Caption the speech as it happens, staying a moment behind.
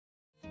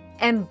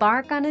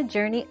Embark on a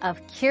journey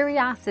of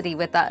curiosity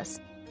with us.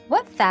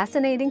 What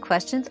fascinating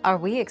questions are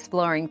we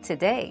exploring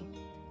today?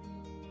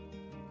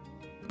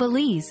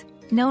 Belize,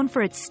 known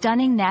for its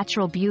stunning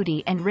natural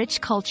beauty and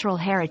rich cultural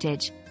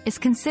heritage, is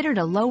considered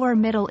a lower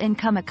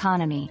middle-income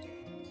economy.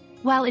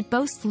 While it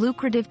boasts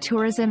lucrative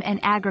tourism and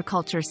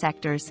agriculture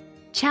sectors,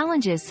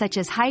 challenges such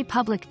as high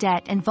public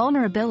debt and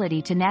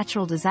vulnerability to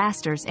natural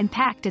disasters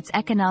impact its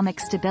economic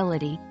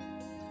stability.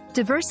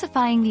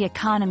 Diversifying the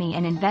economy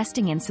and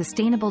investing in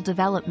sustainable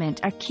development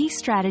are key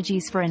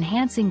strategies for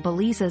enhancing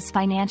Belize's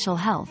financial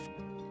health.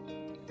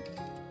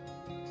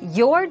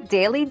 Your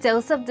daily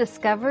dose of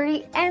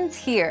discovery ends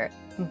here,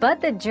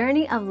 but the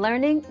journey of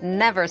learning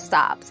never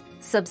stops.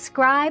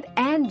 Subscribe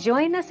and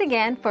join us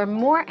again for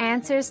more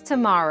answers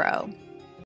tomorrow.